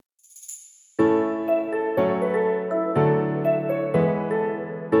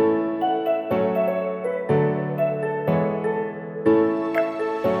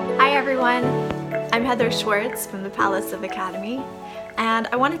Heather Schwartz from the Palace of Academy, and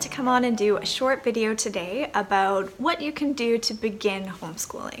I wanted to come on and do a short video today about what you can do to begin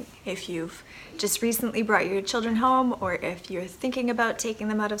homeschooling. If you've just recently brought your children home, or if you're thinking about taking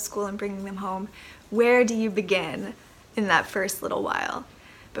them out of school and bringing them home, where do you begin in that first little while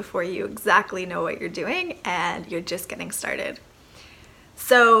before you exactly know what you're doing and you're just getting started?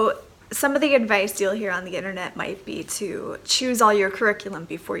 So some of the advice you'll hear on the internet might be to choose all your curriculum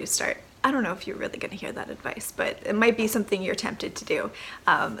before you start. I don't know if you're really going to hear that advice, but it might be something you're tempted to do.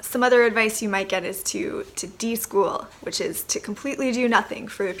 Some other advice you might get is to de-school, which is to completely do nothing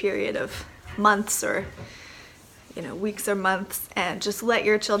for a period of months or weeks or months, and just let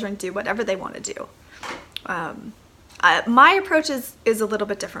your children do whatever they want to do. My approach is a little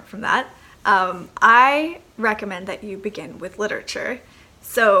bit different from that. I recommend that you begin with literature.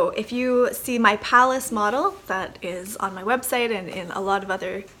 So if you see my Palace model that is on my website and in a lot of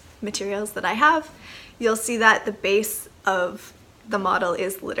other materials that I have, you'll see that the base of the model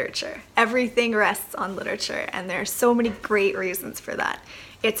is literature. Everything rests on literature, and there are so many great reasons for that.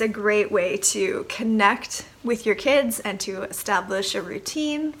 It's a great way to connect with your kids and to establish a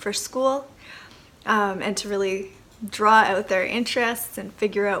routine for school, and to really draw out their interests and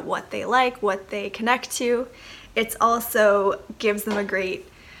figure out what they like, what they connect to. It also gives them a great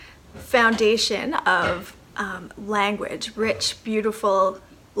foundation of language, rich, beautiful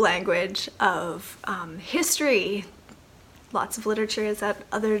language of history. Lots of literature is at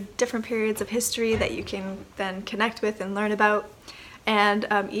other different periods of history that you can then connect with and learn about. And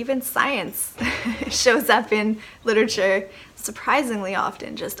even science shows up in literature surprisingly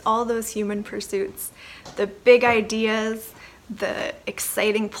often. Just all those human pursuits, the big ideas, the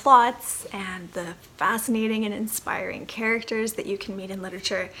exciting plots, and the fascinating and inspiring characters that you can meet in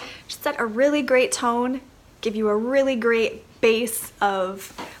literature just set a really great tone, give you a really great base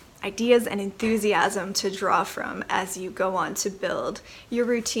of ideas and enthusiasm to draw from as you go on to build your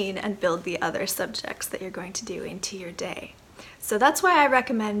routine and build the other subjects that you're going to do into your day. So that's why I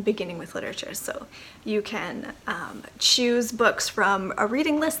recommend beginning with literature. So you can choose books from a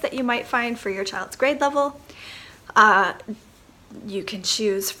reading list that you might find for your child's grade level. You can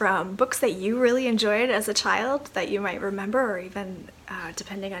choose from books that you really enjoyed as a child that you might remember, or even,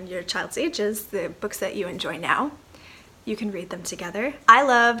 depending on your child's ages, the books that you enjoy now. You can read them together. I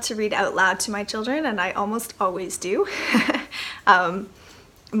love to read out loud to my children, and I almost always do.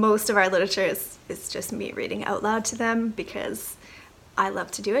 Most of our literature is just me reading out loud to them because I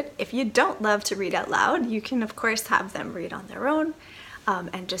love to do it. If you don't love to read out loud, you can of course have them read on their own,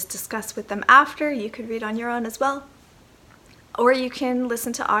 and just discuss with them after. You could read on your own as well. Or you can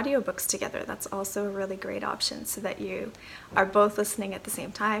listen to audiobooks together. That's also a really great option, so that you are both listening at the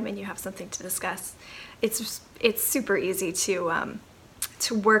same time and you have something to discuss. It's super easy to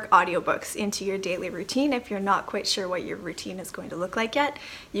work audiobooks into your daily routine if you're not quite sure what your routine is going to look like yet.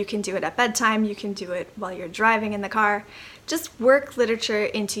 You can do it at bedtime, you can do it while you're driving in the car. Just work literature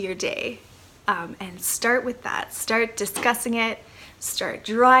into your day, and start with that. Start discussing it, start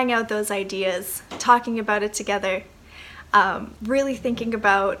drawing out those ideas, talking about it together. Really thinking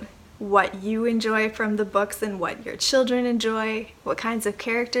about what you enjoy from the books and what your children enjoy, what kinds of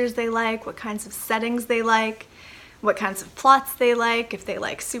characters they like, what kinds of settings they like, what kinds of plots they like, if they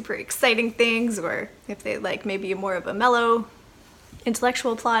like super exciting things, or if they like maybe more of a mellow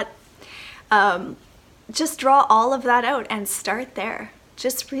intellectual plot. Just draw all of that out and start there.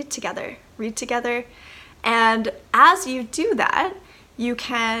 Just read together, and as you do that, you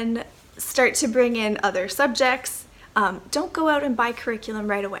can start to bring in other subjects. Don't go out and buy curriculum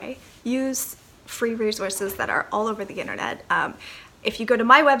right away. Use free resources that are all over the internet. If you go to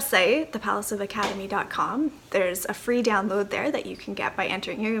my website, thepalaceofacademy.com, there's a free download there that you can get by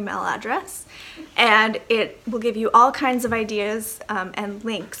entering your email address, and it will give you all kinds of ideas and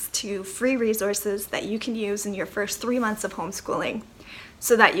links to free resources that you can use in your first 3 months of homeschooling,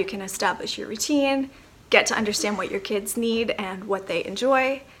 so that you can establish your routine, get to understand what your kids need and what they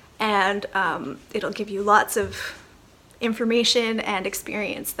enjoy, and it'll give you lots of information and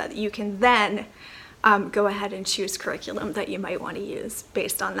experience that you can then go ahead and choose curriculum that you might want to use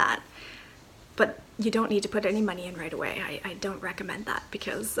based on that. But you don't need to put any money in right away. I don't recommend that,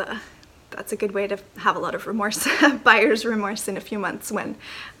 because that's a good way to have a lot of remorse, buyer's remorse in a few months when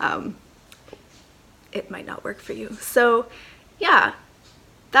it might not work for you. So yeah,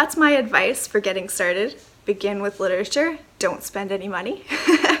 that's my advice for getting started. Begin with literature. Don't spend any money.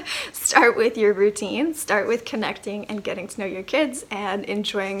 Start with your routine. Start with connecting and getting to know your kids and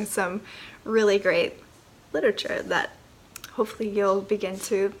enjoying some really great literature that hopefully you'll begin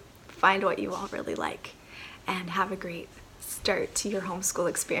to find what you all really like and have a great start to your homeschool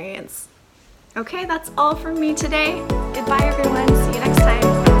experience. Okay, that's all from me today. Goodbye, everyone.